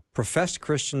 Wow. Professed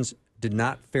Christians did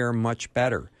not fare much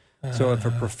better. So if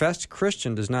a professed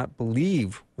Christian does not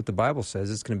believe what the Bible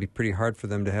says, it's going to be pretty hard for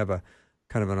them to have a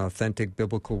kind of an authentic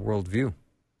biblical worldview.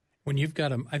 When you've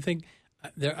got I think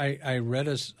I read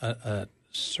a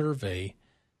survey,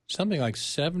 something like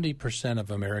 70% of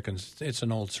Americans, it's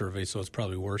an old survey, so it's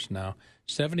probably worse now,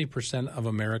 70% of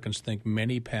Americans think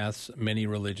many paths, many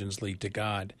religions lead to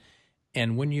God.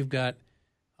 And when you've got,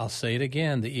 I'll say it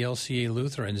again, the ELCA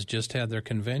Lutherans just had their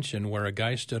convention where a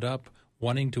guy stood up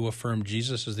wanting to affirm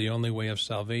Jesus is the only way of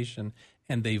salvation,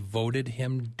 and they voted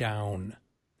him down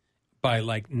by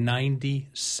like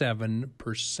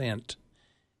 97%.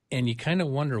 And you kind of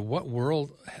wonder, what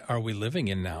world are we living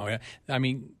in now? I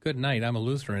mean, good night, I'm a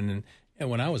Lutheran, and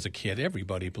when I was a kid,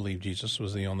 everybody believed Jesus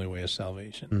was the only way of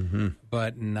salvation. Mm-hmm.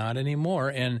 But not anymore.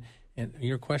 And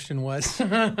your question was,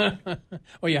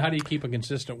 oh yeah, how do you keep a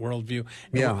consistent worldview?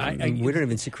 Yeah, we don't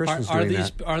even see Christians doing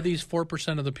that. Are these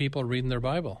 4% of the people reading their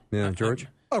Bible? Yeah, George?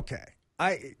 Okay.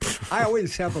 I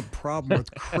always have a problem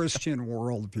with Christian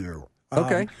worldview.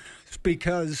 Okay.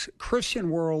 Because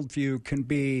Christian worldview can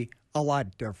be a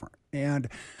lot different. And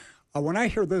when I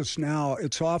hear this now,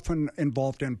 it's often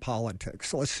involved in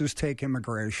politics. Let's just take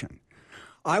immigration.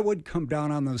 I would come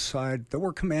down on the side that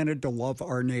we're commanded to love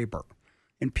our neighbor.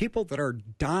 And people that are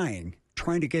dying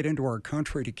trying to get into our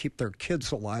country to keep their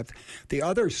kids alive. The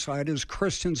other side is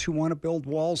Christians who want to build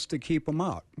walls to keep them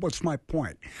out. What's my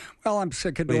point? Well, I'm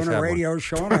sick of doing a radio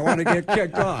show and I want to get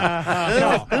kicked off.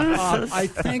 I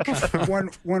think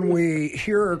when we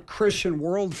hear Christian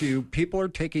worldview, people are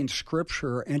taking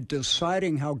Scripture and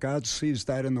deciding how God sees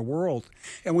that in the world.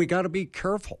 And we got to be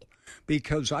careful,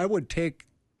 because I would take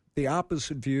the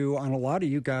opposite view on a lot of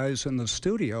you guys in the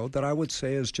studio that I would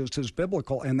say is just as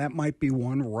biblical, and that might be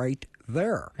one right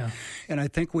there. Yeah. And I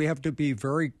think we have to be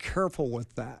very careful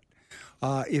with that.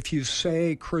 If you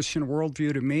say Christian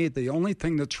worldview to me, the only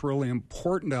thing that's really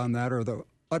important on that, or the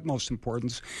utmost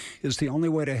importance, is the only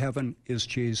way to heaven is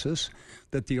Jesus,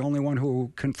 that the only one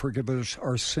who can forgive us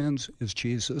our sins is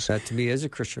Jesus. That to me is a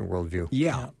Christian worldview.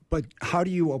 Yeah, but how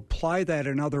do you apply that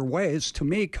in other ways, to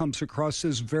me, comes across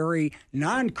as very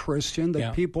non-Christian,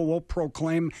 that people will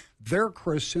proclaim they're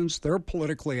Christians, they're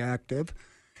politically active,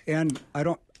 and I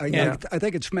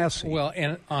think it's messy. Well,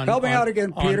 and help me out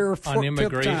again, Peter. On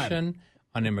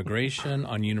immigration,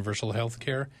 on universal health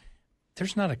care,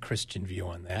 there's not a Christian view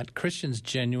on that. Christians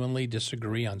genuinely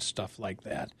disagree on stuff like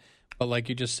that. But like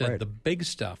you just said, the big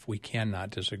stuff we cannot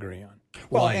disagree on.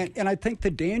 Well, and I think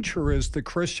the danger is the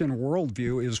Christian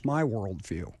worldview is my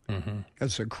worldview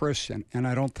as a Christian, and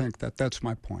I don't think that's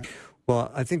my point. Well,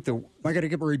 I think Am I going to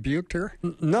get rebuked here?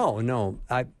 No.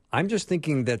 I'm just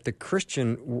thinking that the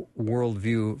Christian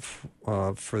worldview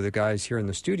for the guys here in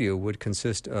the studio would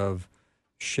consist of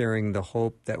sharing the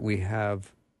hope that we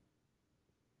have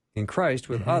in Christ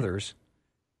with others.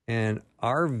 And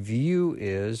our view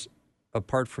is,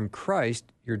 apart from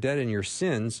Christ, you're dead in your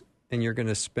sins, and you're going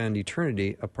to spend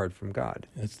eternity apart from God.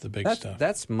 That's the big stuff.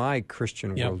 That's my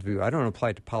Christian worldview. I don't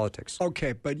apply it to politics.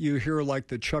 Okay, but you hear like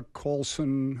the Chuck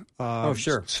Colson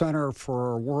Center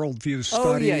for Worldview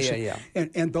Studies. Oh, yeah.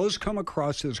 And those come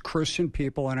across as Christian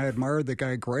people, and I admire the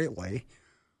guy greatly.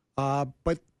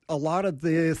 But a lot of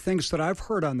the things that I've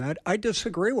heard on that, I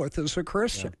disagree with as a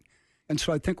Christian. Yeah. And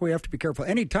so I think we have to be careful.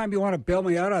 Anytime you want to bail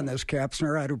me out on this,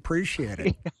 Capsner, I'd appreciate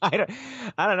it. I don't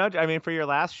know. I mean, for your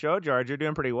last show, George, you're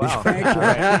doing pretty well. Thank you.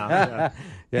 Right now.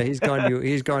 Yeah, he's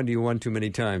gone to you one too many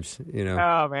times.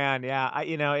 Oh man, yeah.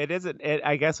 It isn't.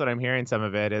 I guess what I'm hearing some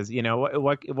of it is,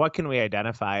 what can we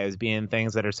identify as being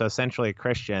things that are so centrally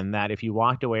Christian that if you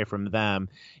walked away from them,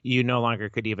 you no longer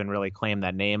could even really claim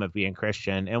that name of being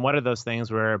Christian? And what are those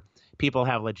things where people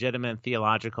have legitimate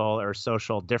theological or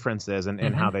social differences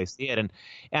in how they see it?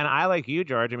 And I, like you,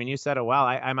 George, I mean, you said it well.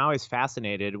 I'm always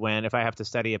fascinated if I have to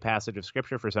study a passage of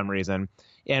Scripture for some reason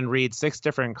and read 6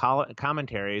 different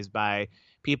commentaries by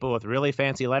people with really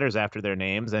fancy letters after their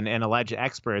names and alleged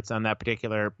experts on that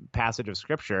particular passage of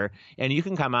Scripture, and you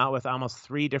can come out with almost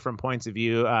 3 different points of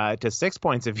view to 6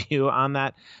 points of view on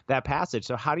that passage.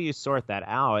 So how do you sort that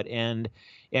out, and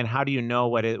how do you know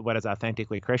what is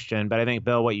authentically Christian? But I think,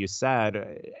 Bill, what you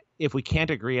said, if we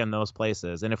can't agree on those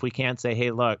places, and if we can't say,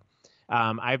 hey, look,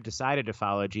 I've decided to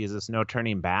follow Jesus, no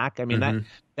turning back. I mean,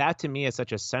 that to me is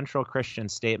such a central Christian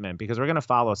statement, because we're going to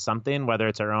follow something, whether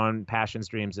it's our own passions,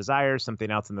 dreams, desires,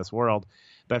 something else in this world.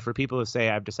 But for people who say,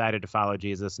 I've decided to follow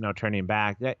Jesus, no turning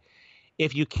back, that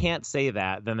if you can't say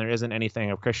that, then there isn't anything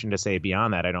of Christian to say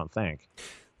beyond that, I don't think.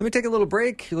 Let me take a little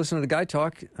break. You listen to the Guy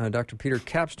Talk. Dr. Peter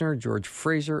Kapsner, George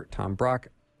Fraser, Tom Brock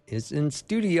is in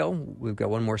studio. We've got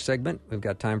one more segment. We've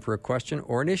got time for a question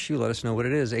or an issue. Let us know what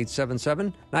it is.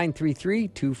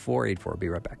 877-933-2484. Be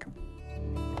right back.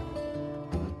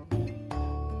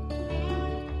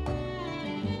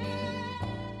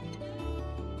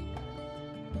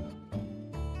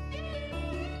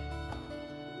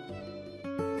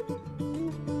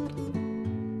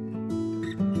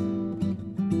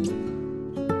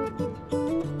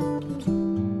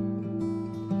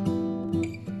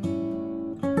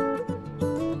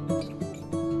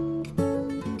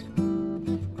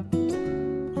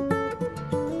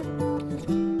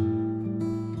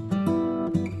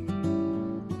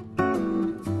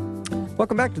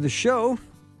 Welcome back to the show.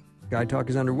 Guy Talk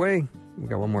is underway. We've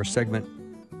got one more segment.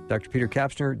 Dr. Peter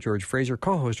Kapsner, George Fraser,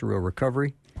 co-host of Real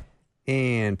Recovery,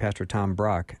 and Pastor Tom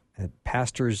Brock at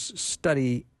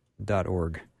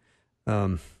pastorsstudy.org.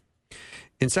 In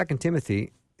 2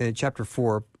 Timothy, in chapter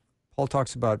 4, Paul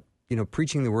talks about,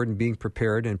 preaching the word and being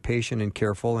prepared and patient and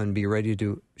careful and be ready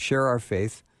to share our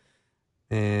faith.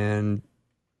 And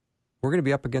we're going to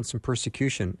be up against some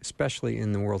persecution, especially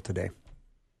in the world today.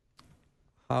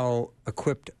 How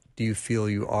equipped do you feel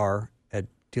you are at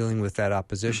dealing with that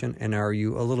opposition, and are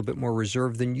you a little bit more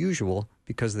reserved than usual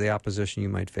because of the opposition you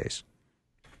might face?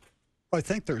 I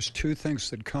think there's 2 things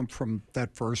that come from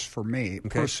that verse for me.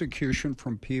 Okay. Persecution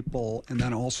from people, and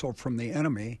then also from the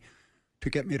enemy to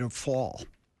get me to fall.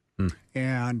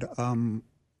 And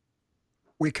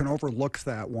we can overlook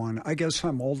that one. I guess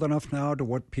I'm old enough now to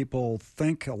what people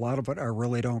think. A lot of it I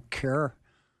really don't care,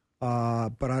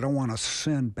 but I don't want to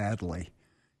sin badly.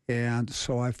 And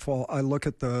so I look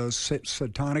at the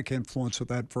satanic influence of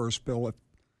that verse, Bill,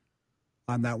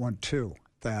 on that one too,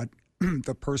 that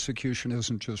the persecution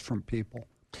isn't just from people.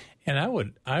 And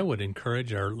I would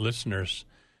encourage our listeners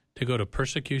to go to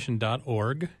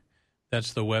persecution.org.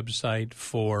 That's the website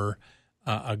for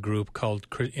a group called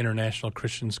International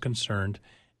Christians Concerned.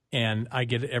 And I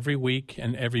get it every week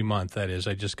and every month, that is.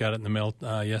 I just got it in the mail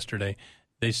yesterday.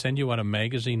 They send you out a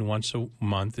magazine once a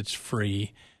month. It's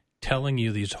free, telling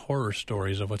you these horror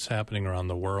stories of what's happening around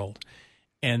the world.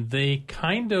 And they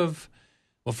kind of,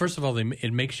 well, first of all,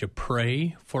 it makes you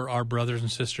pray for our brothers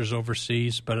and sisters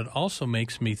overseas, but it also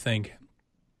makes me think,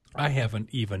 I haven't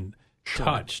even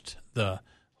touched the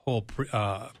whole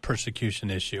persecution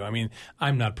issue. I mean,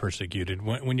 I'm not persecuted.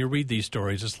 When you read these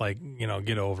stories, it's like,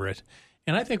 get over it.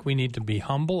 And I think we need to be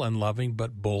humble and loving,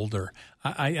 but bolder.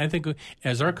 I think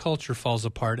as our culture falls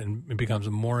apart and becomes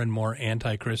more and more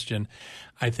anti-Christian,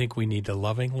 I think we need to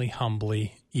lovingly,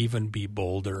 humbly, even be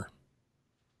bolder.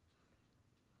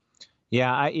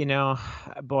 Yeah,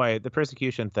 boy, the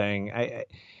persecution thing, I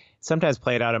sometimes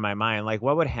played out in my mind. Like,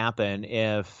 what would happen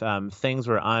if things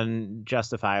were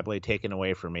unjustifiably taken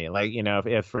away from me? Like,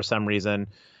 if for some reason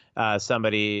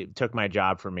somebody took my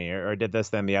job from me or did this,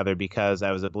 then the other because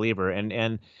I was a believer.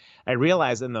 And I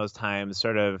realized in those times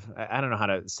sort of, I don't know how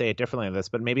to say it differently than this,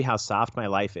 but maybe how soft my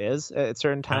life is at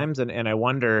certain times. And I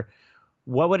wonder,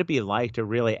 what would it be like to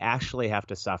really actually have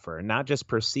to suffer, not just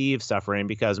perceive suffering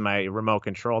because my remote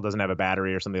control doesn't have a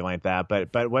battery or something like that,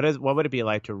 but what would it be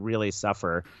like to really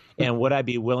suffer, and would I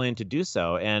be willing to do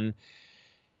so? And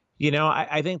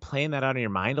I think playing that out in your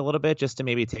mind a little bit, just to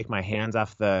maybe take my hands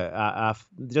off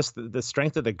just the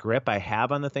strength of the grip I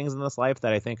have on the things in this life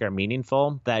that I think are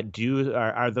meaningful, that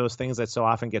are those things that so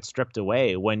often get stripped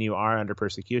away when you are under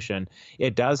persecution.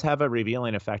 It does have a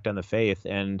revealing effect on the faith.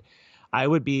 And I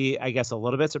would be, I guess, a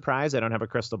little bit surprised. I don't have a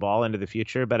crystal ball into the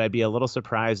future, but I'd be a little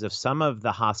surprised if some of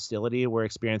the hostility we're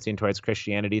experiencing towards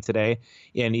Christianity today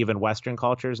in even Western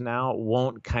cultures now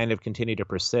won't kind of continue to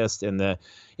persist in the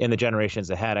generations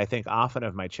ahead. I think often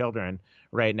of my children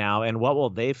right now, and what will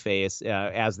they face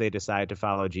as they decide to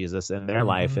follow Jesus in their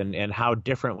life, and how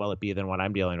different will it be than what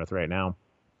I'm dealing with right now?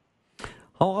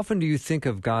 How often do you think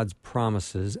of God's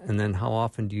promises, and then how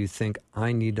often do you think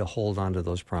I need to hold on to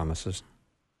those promises?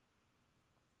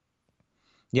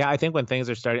 Yeah, I think when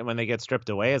they get stripped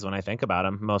away is when I think about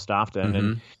them most often.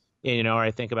 And Or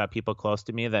I think about people close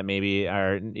to me that maybe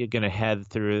are going to head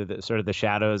through the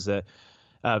shadows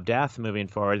of death moving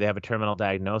forward. They have a terminal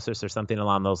diagnosis or something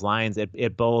along those lines.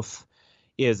 It both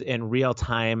is in real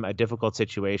time a difficult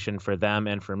situation for them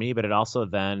and for me, but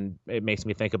it makes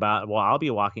me think about, well, I'll be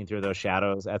walking through those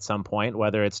shadows at some point,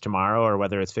 whether it's tomorrow or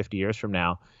whether it's 50 years from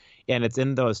now. And it's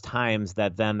in those times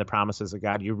that then the promises of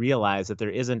God, you realize that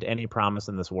there isn't any promise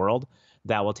in this world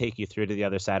that will take you through to the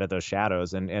other side of those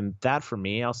shadows. And that for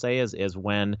me, I'll say, is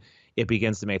when it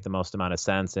begins to make the most amount of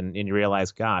sense. And you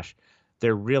realize, gosh,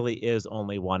 there really is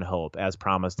only one hope as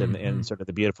promised in sort of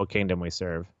the beautiful kingdom we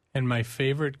serve. And my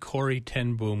favorite Corrie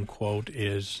ten Boom quote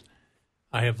is,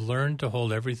 I have learned to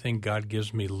hold everything God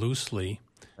gives me loosely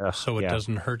so it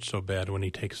doesn't hurt so bad when he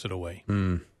takes it away.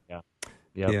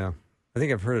 Yeah. I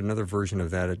think I've heard another version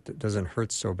of that. It doesn't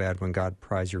hurt so bad when God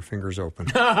pries your fingers open.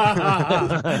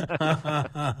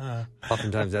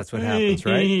 Oftentimes that's what happens,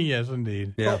 right? Yes,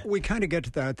 indeed. Yeah. Well, we kind of get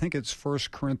to that. I think it's 1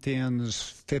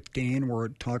 Corinthians 15 where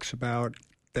it talks about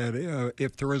that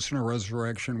if there isn't a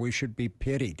resurrection, we should be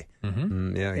pitied.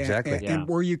 Yeah, exactly. And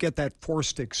where you get that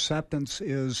forced acceptance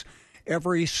is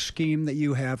every scheme that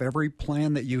you have, every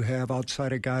plan that you have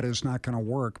outside of God is not going to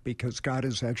work because God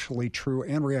is actually true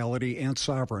and reality and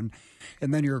sovereign.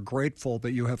 And then you're grateful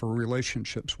that you have a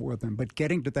relationships with him. But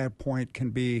getting to that point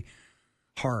can be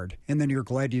hard. And then you're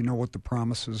glad you know what the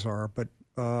promises are. But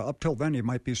up till then, you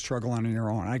might be struggling on your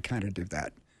own. I kind of do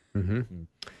that.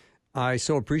 I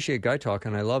so appreciate Guy Talk,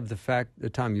 and I love the fact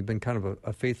that, Tom, you've been kind of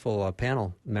a faithful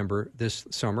panel member this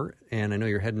summer, and I know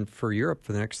you're heading for Europe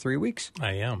for the next 3 weeks.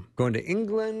 I am. Going to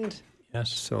England.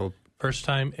 Yes. So first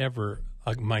time ever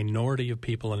a minority of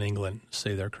people in England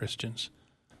say they're Christians.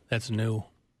 That's new.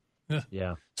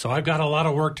 Yeah. So I've got a lot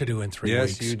of work to do in 3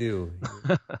 weeks. Yes, you do.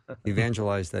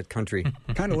 Evangelize that country.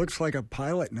 Kind of looks like a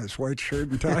pilot in his white shirt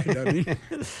and tie, doesn't he?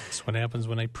 That's what happens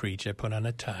when I preach. I put on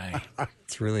a tie.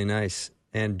 It's really nice.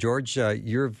 And George,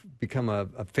 you've become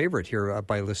a favorite here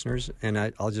by listeners. And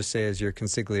I'll just say, as your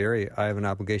consigliere, I have an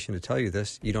obligation to tell you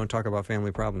this. You don't talk about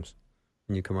family problems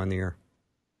when you come on the air.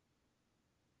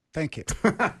 Thank you.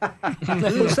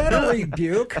 Was that a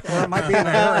rebuke, or am I being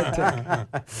a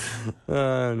heretic?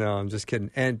 No, I'm just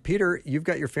kidding. And Peter, you've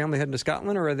got your family heading to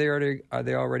Scotland, or are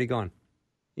they already gone?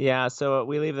 Yeah, so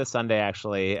we leave this Sunday,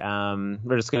 actually.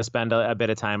 We're just going to spend a bit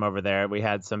of time over there. We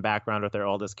had some background with our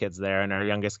oldest kids there, and our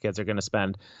youngest kids are going to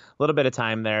spend a little bit of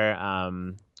time there,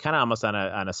 kind of almost on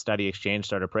a study exchange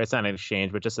sort of. It's not an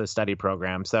exchange, but just a study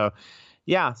program. So,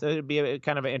 yeah, so it'd be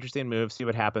kind of an interesting move, see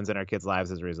what happens in our kids' lives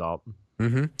as a result.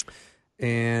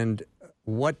 And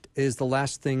what is the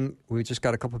last thing, we just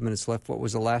got a couple of minutes left, what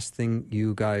was the last thing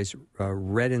you guys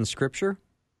read in Scripture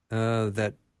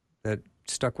that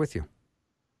stuck with you?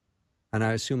 And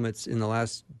I assume it's in the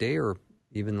last day or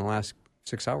even the last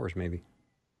 6 hours, maybe,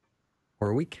 or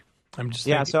a week. I'm just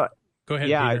thinking, so go ahead.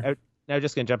 Yeah, Peter. I was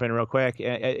just going to jump in real quick.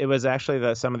 It was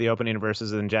actually some of the opening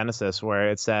verses in Genesis where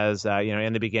it says,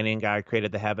 in the beginning God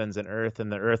created the heavens and earth,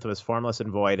 and the earth was formless and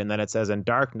void. And then it says, and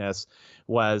darkness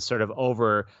was sort of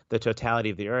over the totality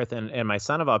of the earth. And my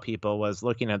son of all people was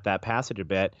looking at that passage a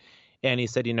bit. And he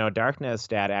said, darkness,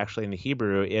 Dad, actually in the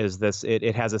Hebrew is this,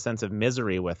 it has a sense of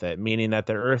misery with it, meaning that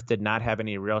the earth did not have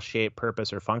any real shape,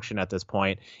 purpose, or function at this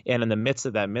point. And in the midst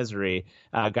of that misery,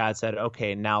 God said,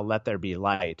 okay, now let there be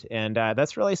light. And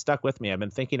that's really stuck with me. I've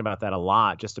been thinking about that a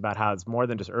lot, just about how it's more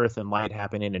than just earth and light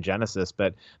happening in Genesis,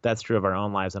 but that's true of our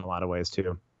own lives in a lot of ways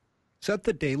too. Is that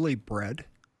the daily bread?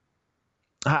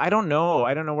 I don't know.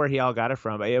 I don't know where he all got it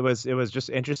from. But it was just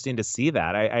interesting to see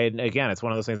that. Again, it's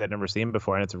one of those things I'd never seen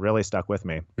before, and it's really stuck with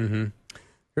me. Mm-hmm.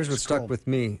 Here's what stuck with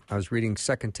me. I was reading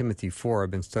 2 Timothy 4. I've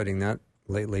been studying that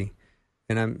lately.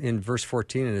 And I'm in verse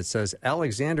 14, and it says,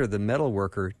 Alexander the metal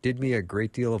worker did me a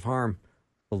great deal of harm.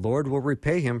 The Lord will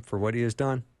repay him for what he has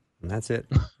done. And that's it.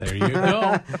 There you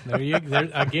go.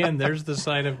 Again, there's the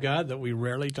side of God that we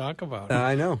rarely talk about.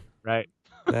 I know. Right.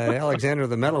 Alexander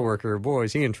the metal worker, boy,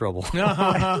 is he in trouble.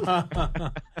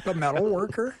 The metal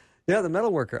worker? Yeah, the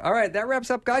metal worker. All right, that wraps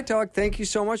up Guy Talk. Thank you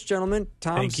so much, gentlemen.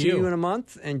 Tom, see you in a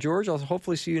month. And George, I'll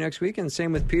hopefully see you next week. And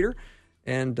same with Peter.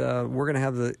 And we're going to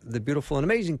have the beautiful and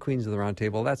amazing Queens of the Round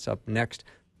Table. That's up next.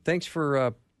 Thanks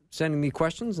for sending me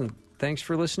questions, and thanks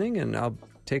for listening. And I'll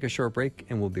take a short break,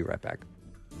 and we'll be right back.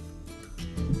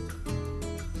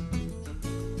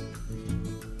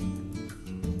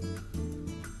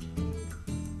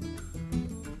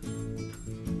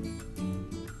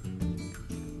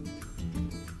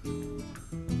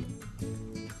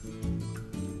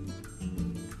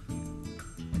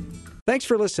 Thanks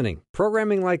for listening.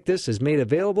 Programming like this is made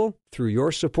available through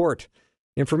your support.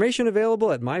 Information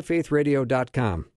available at myfaithradio.com.